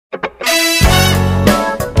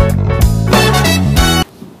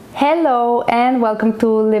Hello and welcome to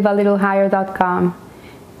livealittlehigher.com.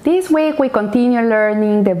 This week we continue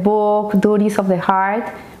learning the book Duties of the Heart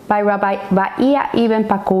by Rabbi Bahia Ibn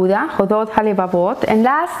Pakuda, Hodot HaLevavot, and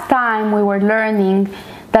last time we were learning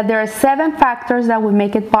that there are 7 factors that would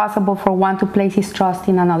make it possible for one to place his trust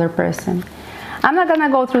in another person. I'm not going to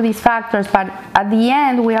go through these factors, but at the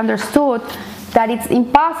end we understood that it's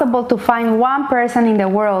impossible to find one person in the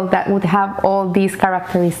world that would have all these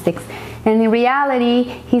characteristics. And in reality,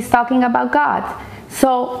 he's talking about God.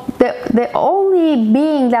 So the only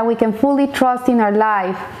being that we can fully trust in our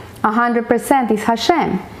life 100% is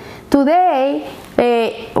Hashem. Today,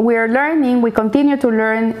 we continue to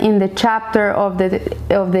learn in the chapter of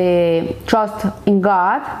the trust in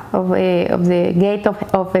God, of the gate of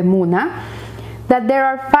Emunah, that there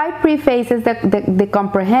are 5 prephases, the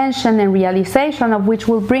comprehension and realization of which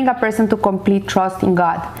will bring a person to complete trust in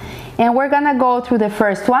God. And we're going to go through the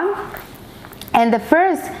first one. And the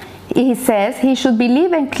first, he says, he should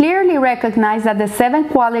believe and clearly recognize that the 7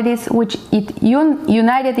 qualities which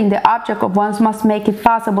united in the object of one's must make it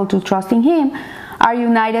possible to trust in him are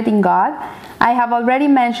united in God. I have already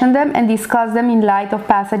mentioned them and discussed them in light of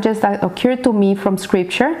passages that occurred to me from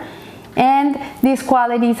Scripture. And these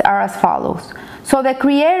qualities are as follows. So the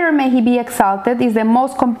Creator, may he be exalted, is the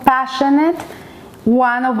most compassionate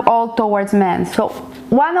one of all towards men. So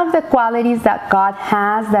one of the qualities that God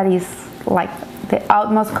has, that is like the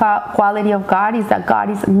utmost quality of God, is that God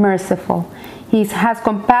is merciful. He has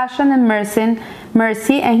compassion and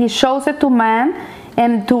mercy, and he shows it to man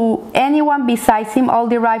and to anyone besides him, all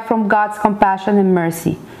derived from God's compassion and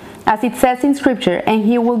mercy. As it says in Scripture, and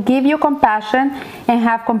he will give you compassion and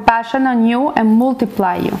have compassion on you and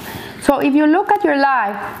multiply you. So if you look at your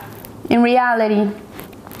life, in reality,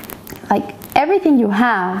 like everything you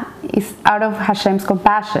have is out of Hashem's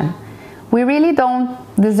compassion. We really don't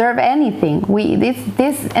deserve anything.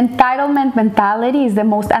 This entitlement mentality is the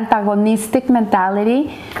most antagonistic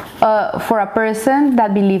mentality for a person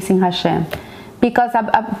that believes in Hashem. Because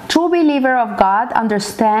a true believer of God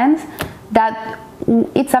understands that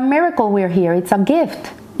it's a miracle we're here. It's a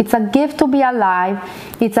gift. It's a gift to be alive.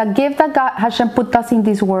 It's a gift that Hashem put us in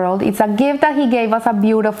this world. It's a gift that He gave us a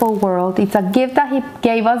beautiful world. It's a gift that He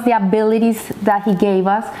gave us the abilities that He gave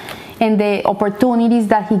us and the opportunities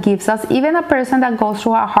that He gives us. Even a person that goes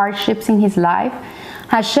through hardships in his life,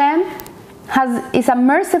 Hashem is a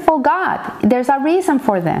merciful God. There's a reason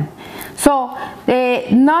for them. So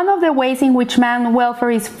none of the ways in which man's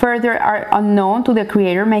welfare is further are unknown to the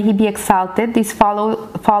Creator. May He be exalted. This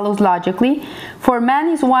follows logically. For man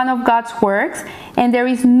is one of God's works, and there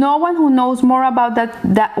is no one who knows more about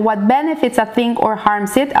what benefits a thing or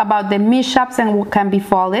harms it, about the mishaps and what can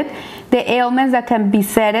befall it, the ailments that can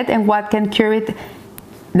beset it, and what can cure it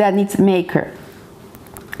than its maker.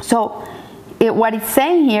 So what it's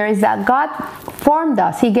saying here is that God formed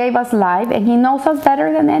us. He gave us life, and He knows us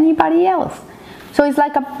better than anybody else. So it's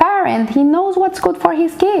like a parent. He knows what's good for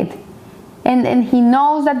his kid. And he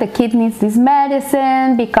knows that the kid needs this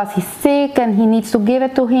medicine because he's sick, and he needs to give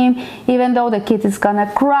it to him, even though the kid is going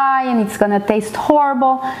to cry and it's going to taste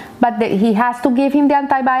horrible. But he has to give him the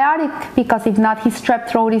antibiotic, because if not, his strep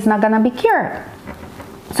throat is not going to be cured.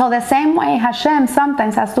 So the same way, Hashem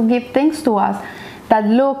sometimes has to give things to us that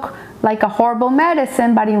look like a horrible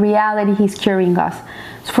medicine, but in reality He's curing us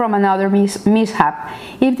from another mishap.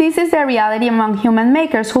 If this is the reality among human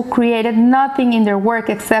makers who created nothing in their work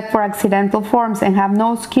except for accidental forms and have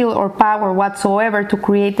no skill or power whatsoever to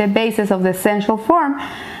create the basis of the essential form,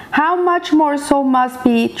 how much more so must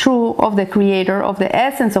be true of the Creator of the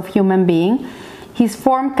essence of human being, His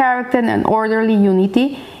form, character, and orderly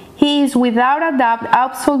unity. He is without a doubt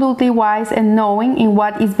absolutely wise and knowing in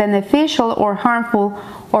what is beneficial or harmful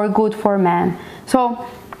or good for man. So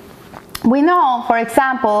we know, for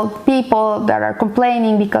example, people that are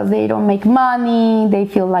complaining because they don't make money, they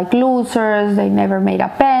feel like losers, they never made a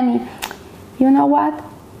penny. You know what?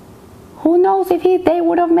 Who knows if they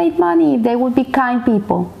would have made money, if they would be kind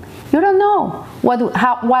people. You don't know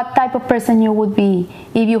what type of person you would be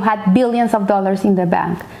if you had billions of dollars in the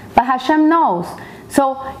bank. But Hashem knows.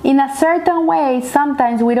 So in a certain way,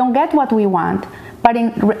 sometimes we don't get what we want, but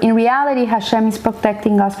in reality, Hashem is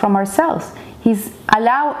protecting us from ourselves. He's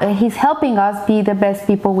helping us be the best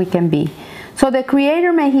people we can be. So the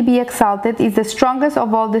Creator, may He be exalted, is the strongest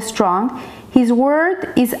of all the strong. His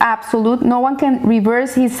word is absolute. No one can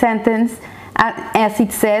reverse His sentence, as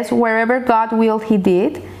it says, wherever God willed, He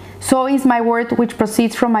did. So is my word which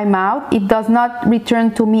proceeds from my mouth. It does not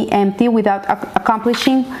return to me empty without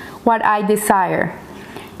accomplishing what I desire.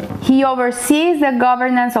 He oversees the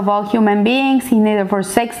governance of all human beings. He neither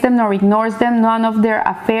forsakes them nor ignores them. None of their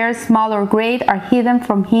affairs, small or great, are hidden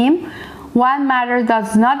from him. One matter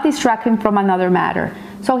does not distract him from another matter.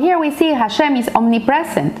 So here we see Hashem is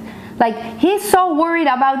omnipresent. Like, he's so worried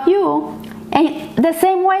about you, and the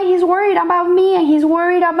same way he's worried about me, and he's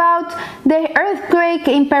worried about the earthquake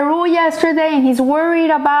in Peru yesterday, and he's worried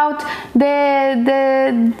about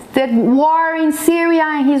the war in Syria,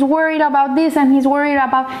 and he's worried about this, and he's worried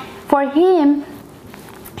about... For him,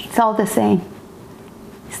 it's all the same.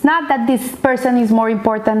 It's not that this person is more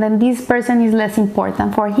important and this person is less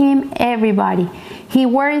important. For him, everybody. He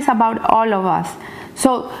worries about all of us.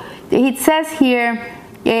 So it says here,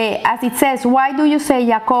 as it says, why do you say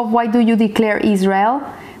Jacob? Why do you declare Israel?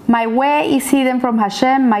 My way is hidden from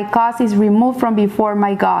Hashem. My cause is removed from before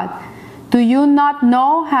my God. Do you not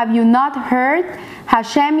know? Have you not heard?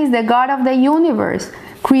 Hashem is the God of the universe,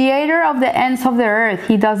 creator of the ends of the earth.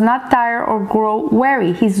 He does not tire or grow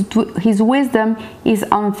weary. His wisdom is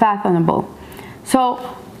unfathomable. So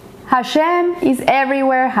Hashem is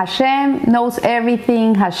everywhere. Hashem knows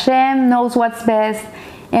everything. Hashem knows what's best.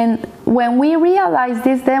 And when we realize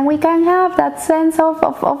this, then we can have that sense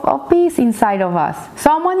of peace inside of us.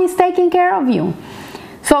 Someone is taking care of you.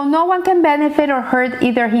 So no one can benefit or hurt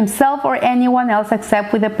either himself or anyone else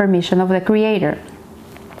except with the permission of the Creator.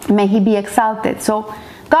 May He be exalted. So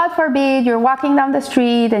God forbid you're walking down the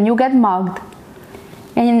street and you get mugged.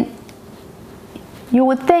 And you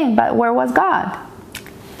would think, but where was God?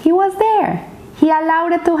 He was there. He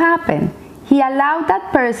allowed it to happen. He allowed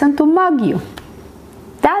that person to mug you.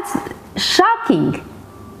 That's shocking.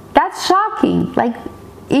 That's shocking. Like,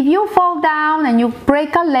 if you fall down and you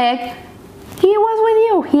break a leg, He was with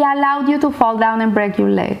you. He allowed you to fall down and break your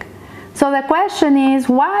leg. So the question is,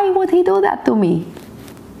 why would He do that to me?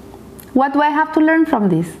 What do I have to learn from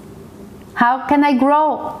this? How can I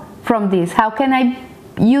grow from this? How can I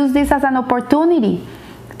use this as an opportunity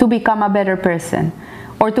to become a better person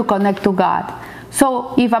or to connect to God?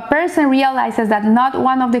 So if a person realizes that not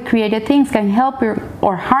one of the created things can help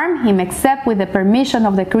or harm him except with the permission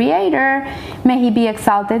of the Creator, may He be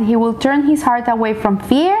exalted, he will turn his heart away from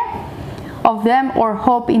fear of them or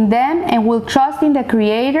hope in them, and will trust in the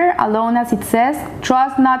Creator alone, as it says,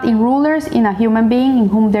 trust not in rulers, in a human being in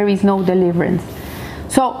whom there is no deliverance.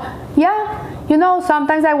 So yeah, you know,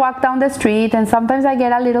 sometimes I walk down the street and sometimes I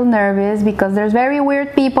get a little nervous because there's very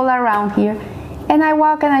weird people around here. And I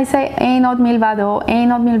walk and I say, Einot milvado,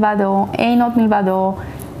 Einot milvado, Einot milvado.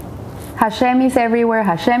 Hashem is everywhere,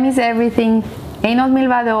 Hashem is everything, Einot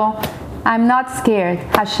milvado. I'm not scared.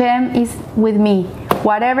 Hashem is with me.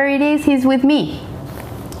 Whatever it is, He's with me.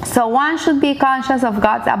 So one should be conscious of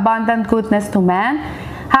God's abundant goodness to man,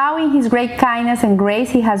 how in His great kindness and grace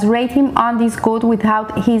He has rated him on this good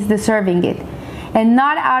without his deserving it, and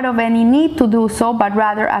not out of any need to do so, but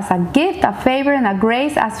rather as a gift, a favor, and a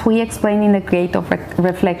grace, as we explain in the Gate of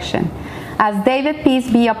Reflection. As David, peace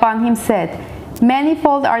be upon him, said,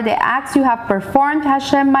 manifold are the acts you have performed,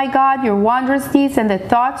 Hashem, my God, your wondrous deeds and the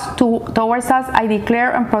thoughts towards us I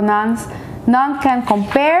declare and pronounce. None can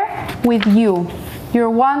compare with you. Your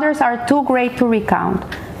wonders are too great to recount.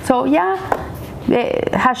 So yeah,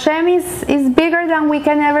 Hashem is bigger than we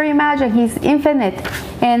can ever imagine. He's infinite.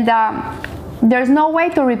 And there's no way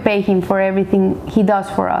to repay Him for everything He does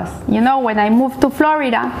for us. You know, when I moved to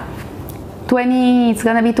Florida, it's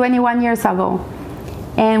going to be 21 years ago.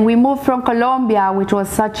 And we moved from Colombia, which was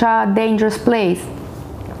such a dangerous place.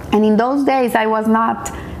 And in those days, I was not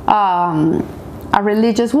a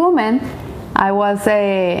religious woman. I was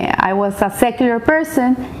a secular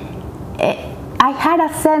person. I had a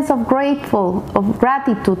sense of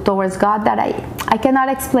gratitude towards God that I cannot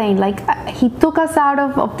explain. Like, He took us out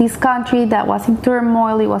of this country that was in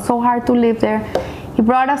turmoil. It was so hard to live there. He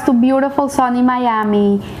brought us to beautiful sunny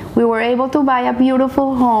Miami. We were able to buy a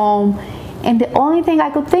beautiful home. And the only thing I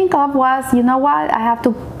could think of was, you know what? I have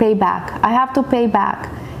to pay back. I have to pay back.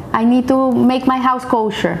 I need to make my house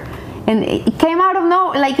kosher. And it came out of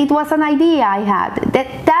nowhere, like it was an idea I had.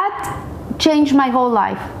 That changed my whole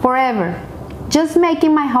life, forever. Just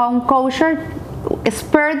making my home kosher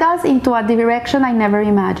spurred us into a direction I never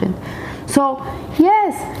imagined. So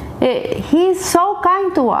yes, He's so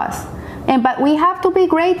kind to us. But we have to be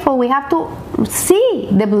grateful. We have to see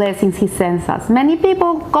the blessings He sends us. Many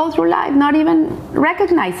people go through life not even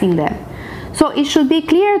recognizing them. So it should be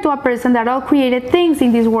clear to a person that all created things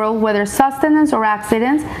in this world, whether substance or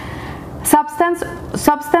accident,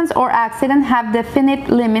 have definite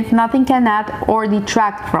limits nothing can add or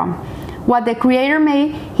detract from. What the Creator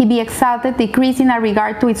made, He be exalted, decrease in a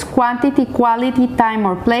regard to its quantity, quality, time,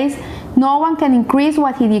 or place, No one can increase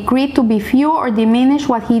what he decreed to be few or diminish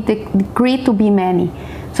what he decreed to be many.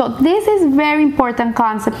 So this is very important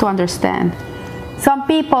concept to understand. Some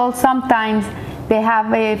people sometimes they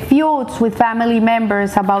have feuds with family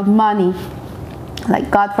members about money.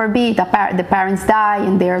 Like God forbid, the parents die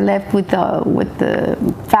and they are left with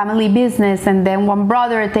the family business, and then one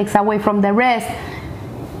brother takes away from the rest.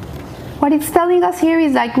 What it's telling us here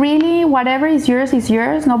is like, really, whatever is yours is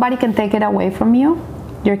yours. Nobody can take it away from you.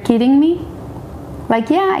 You're kidding me?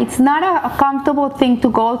 Like, yeah, it's not a comfortable thing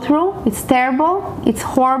to go through. It's terrible. It's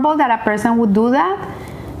horrible that a person would do that.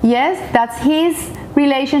 Yes, that's his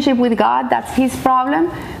relationship with God. That's his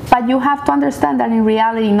problem. But you have to understand that in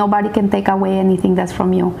reality, nobody can take away anything that's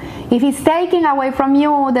from you. If he's taking away from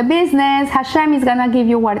you the business, Hashem is gonna give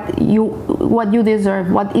you what you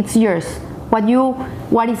deserve, what it's yours,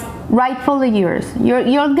 what is rightfully yours.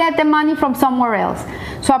 You'll get the money from somewhere else.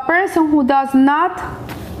 So a person who does not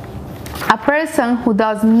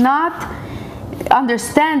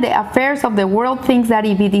understand the affairs of the world thinks that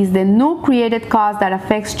if it is the new created cause that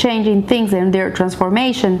affects changing things and their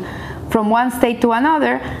transformation from one state to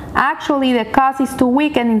another, actually the cause is too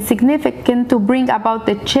weak and insignificant to bring about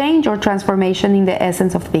the change or transformation in the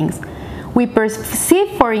essence of things. We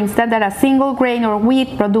perceive, for instance, that a single grain of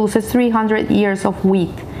wheat produces 300 years of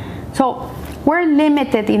wheat. So we're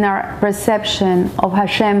limited in our perception of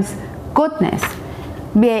Hashem's goodness.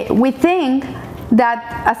 We think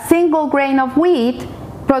that a single grain of wheat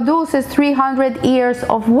produces 300 ears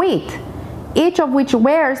of wheat, each of which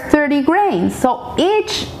wears 30 grains. So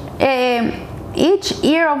each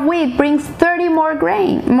ear of wheat brings 30 more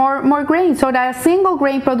grain, so that a single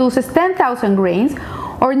grain produces 10,000 grains,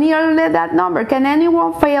 or nearly that number. Can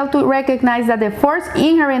anyone fail to recognize that the force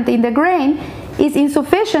inherent in the grain is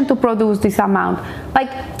insufficient to produce this amount?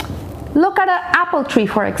 Like, look at an apple tree,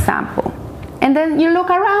 for example, and then you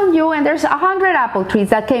look around you and there's 100 apple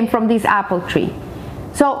trees that came from this apple tree.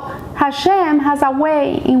 So Hashem has a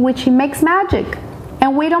way in which he makes magic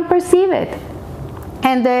and we don't perceive it.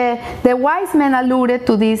 And the wise men alluded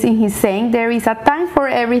to this in his saying, there is a time for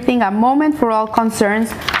everything, a moment for all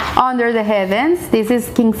concerns under the heavens. This is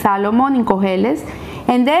King Solomon in Koheles.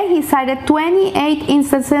 And then he cited 28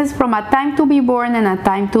 instances from a time to be born and a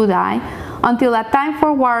time to die, until a time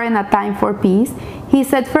for war and a time for peace. He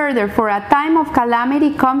said further, for a time of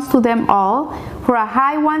calamity comes to them all, for a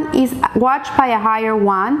high one is watched by a higher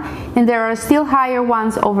one, and there are still higher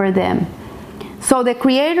ones over them. So the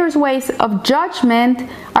Creator's ways of judgment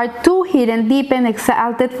are too hidden, deep, and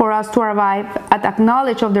exalted for us to arrive at a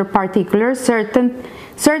knowledge of their particulars,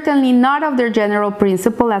 certainly not of their general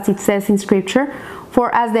principle, as it says in Scripture. For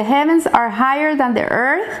as the heavens are higher than the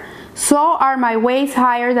earth, so are my ways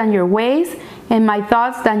higher than your ways, and my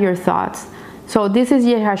thoughts than your thoughts. So this is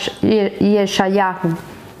Yeshayahu.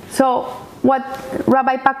 So what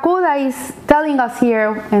Rabbi Pakuda is telling us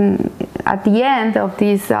here, and at the end of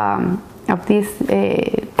this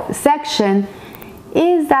section,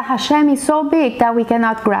 is that Hashem is so big that we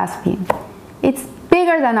cannot grasp him. It's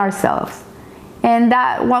bigger than ourselves, and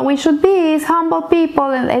that what we should be is humble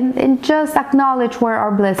people and just acknowledge where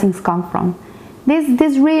our blessings come from.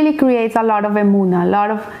 This really creates a lot of emunah, a lot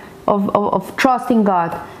of trust in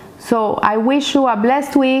God. So I wish you a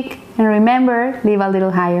blessed week, and remember, live a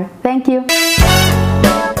little higher. Thank you.